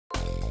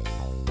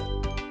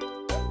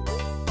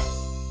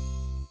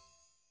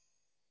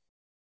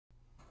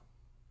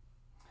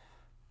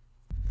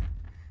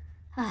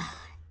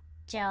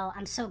Joe,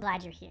 I'm so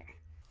glad you're here.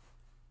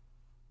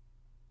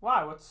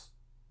 Why?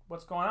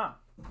 What's going on?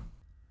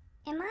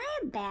 Am I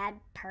a bad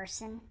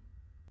person?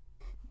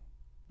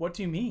 What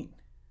do you mean?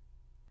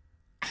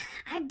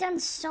 I've done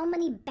so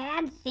many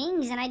bad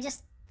things and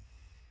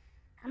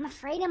I'm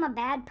afraid I'm a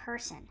bad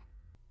person.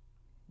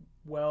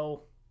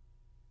 Well,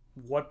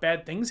 what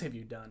bad things have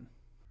you done?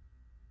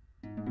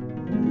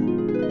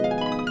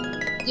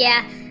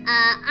 Yeah,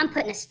 I'm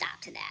putting a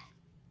stop to that.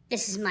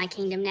 This is my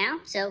kingdom now,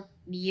 so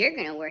you're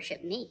gonna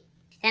worship me.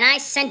 And I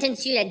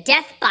sentence you to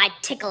death by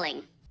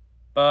tickling.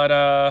 But,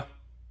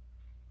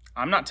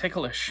 I'm not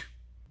ticklish.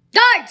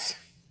 Guards!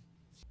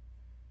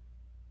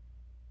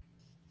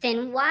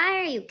 Then why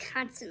are you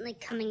constantly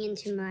coming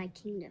into my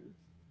kingdom?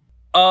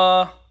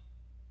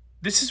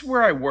 This is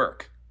where I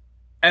work.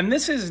 And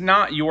this is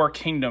not your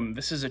kingdom,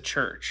 this is a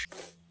church.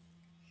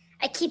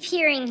 I keep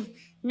hearing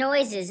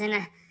noises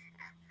and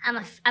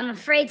I'm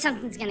afraid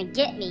something's gonna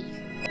get me.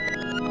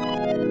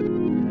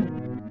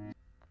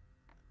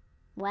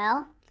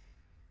 Well,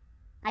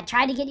 I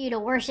tried to get you to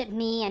worship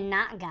me and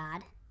not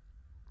God.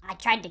 I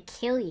tried to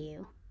kill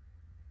you.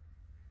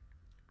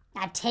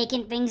 I've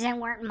taken things that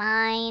weren't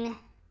mine.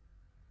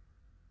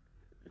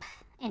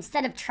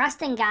 Instead of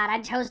trusting God, I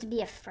chose to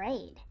be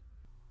afraid.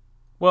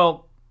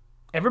 Well,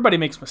 everybody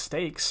makes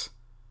mistakes.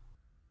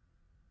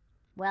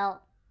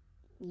 Well,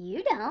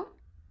 you don't.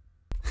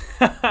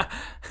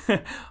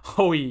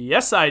 Oh,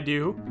 yes, I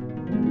do.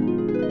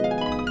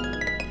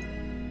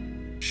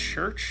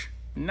 Church,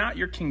 not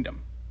your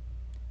kingdom.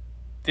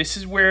 This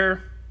is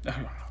where...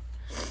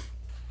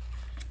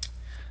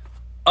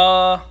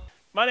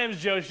 My name is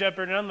Joe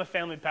Shepard, and I'm the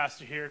family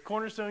pastor here at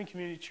Cornerstone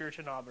Community Church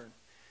in Auburn.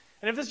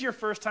 And if this is your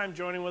first time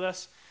joining with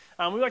us,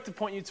 we'd like to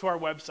point you to our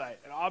website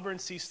at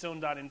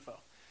auburnseastone.info.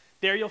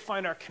 There you'll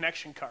find our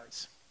connection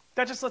cards.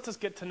 That just lets us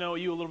get to know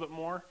you a little bit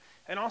more,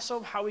 and also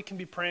how we can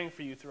be praying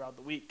for you throughout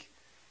the week.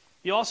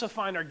 You'll also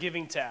find our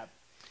giving tab,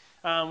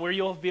 where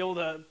you'll be able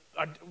to,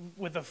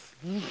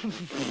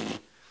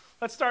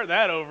 let's start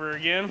that over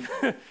again.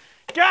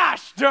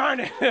 Gosh darn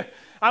it!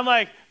 I'm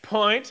like,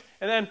 point,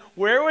 and then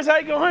where was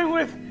I going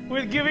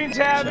with giving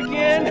tab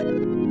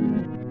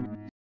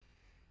again?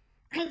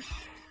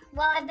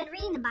 I've been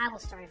reading the Bible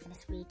story for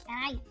this week,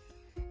 and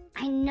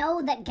I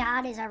know that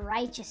God is a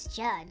righteous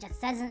judge. It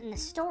says it in the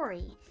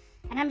story,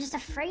 and I'm just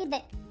afraid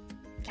that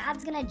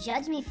God's gonna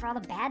judge me for all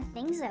the bad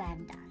things that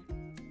I've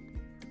done.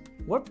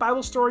 What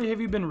Bible story have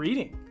you been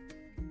reading?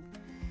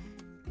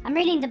 I'm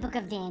reading the book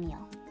of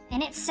Daniel.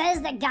 And it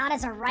says that God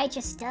is a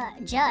righteous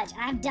judge.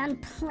 I've done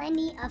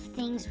plenty of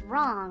things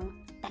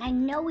wrong that I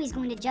know he's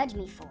going to judge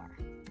me for.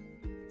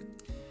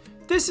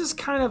 This is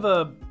kind of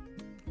a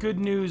good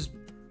news,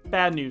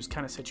 bad news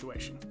kind of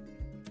situation.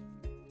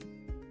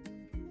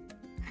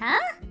 Huh?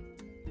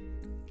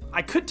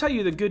 I could tell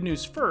you the good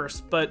news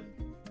first, but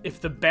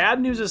if the bad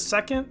news is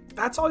second,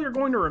 that's all you're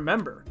going to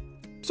remember.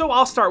 So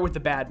I'll start with the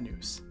bad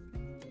news.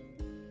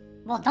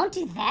 Well, don't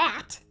do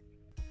that.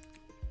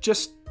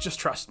 Just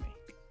trust me.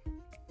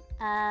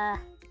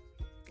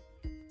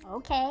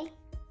 Okay.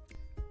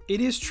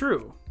 It is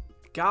true.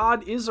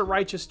 God is a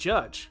righteous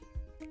judge.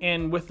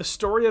 And with the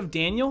story of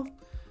Daniel,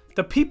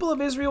 the people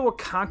of Israel were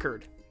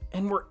conquered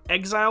and were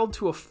exiled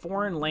to a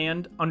foreign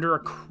land under a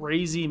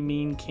crazy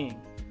mean king.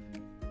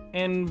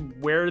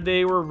 And where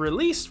they were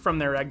released from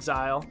their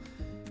exile,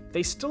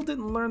 they still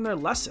didn't learn their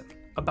lesson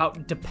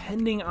about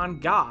depending on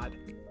God.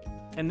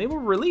 And they were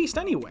released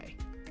anyway.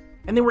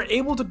 And they were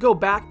able to go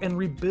back and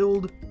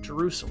rebuild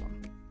Jerusalem.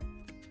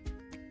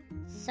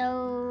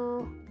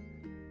 So,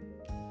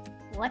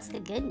 what's the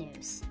good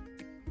news?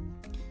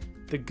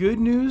 The good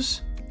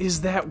news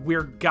is that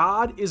where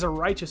God is a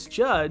righteous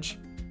judge,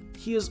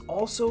 he is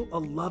also a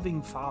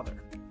loving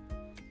father.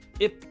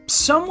 If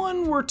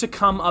someone were to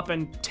come up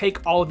and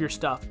take all of your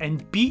stuff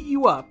and beat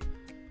you up,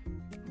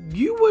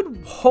 you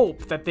would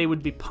hope that they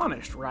would be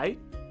punished, right?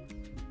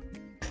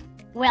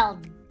 Well,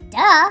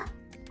 duh.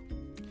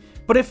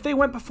 But if they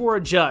went before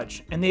a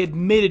judge and they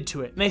admitted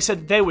to it and they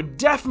said they would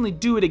definitely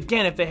do it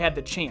again if they had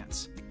the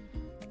chance,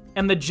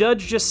 and the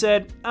judge just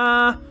said,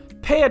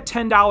 pay a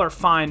 $10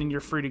 fine and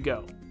you're free to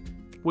go,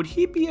 would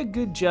he be a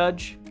good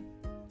judge?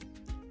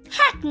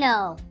 Heck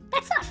no!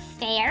 That's not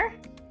fair!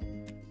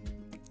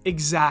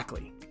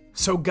 Exactly.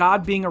 So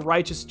God being a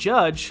righteous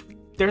judge,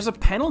 there's a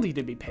penalty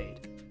to be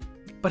paid.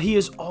 But he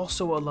is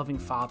also a loving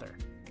father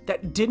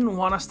that didn't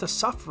want us to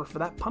suffer for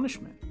that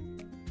punishment.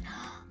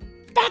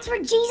 That's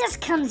where Jesus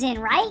comes in,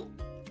 right?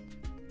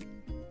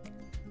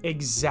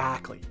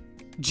 Exactly.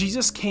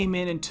 Jesus came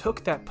in and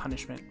took that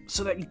punishment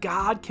so that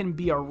God can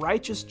be a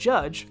righteous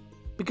judge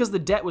because the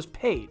debt was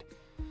paid.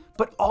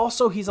 But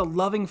also he's a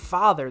loving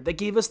father that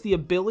gave us the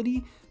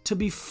ability to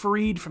be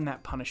freed from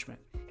that punishment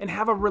and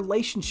have a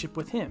relationship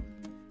with him.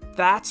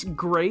 That's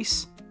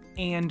grace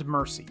and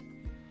mercy.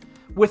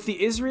 With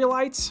the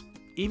Israelites,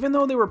 even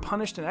though they were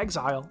punished in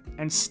exile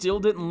and still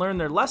didn't learn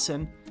their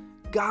lesson,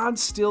 God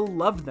still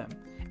loved them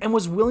and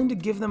was willing to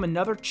give them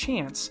another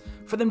chance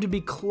for them to be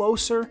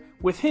closer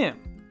with him.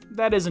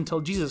 That is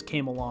until Jesus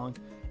came along,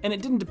 and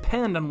it didn't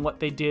depend on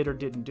what they did or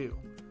didn't do.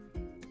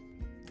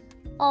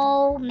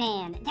 Oh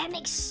man, that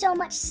makes so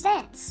much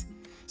sense.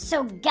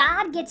 So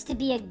God gets to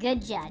be a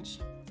good judge.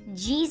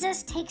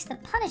 Jesus takes the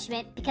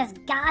punishment because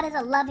God is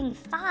a loving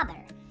Father.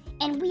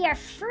 And we are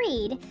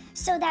freed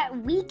so that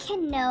we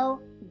can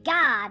know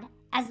God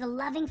as the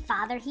loving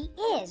Father He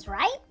is,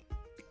 right?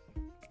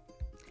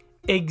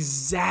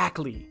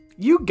 Exactly.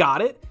 You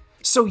got it.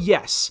 So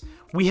yes,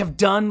 we have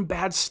done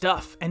bad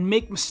stuff and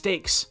make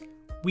mistakes.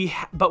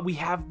 But we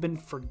have been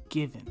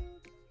forgiven.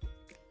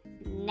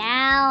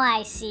 Now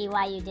I see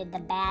why you did the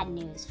bad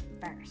news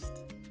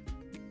first.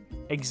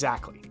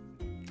 Exactly.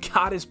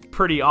 God is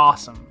pretty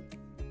awesome,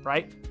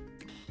 right?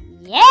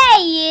 Yeah,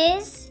 He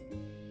is.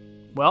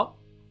 Well,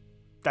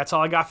 that's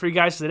all I got for you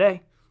guys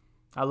today.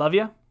 I love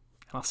you, and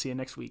I'll see you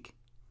next week.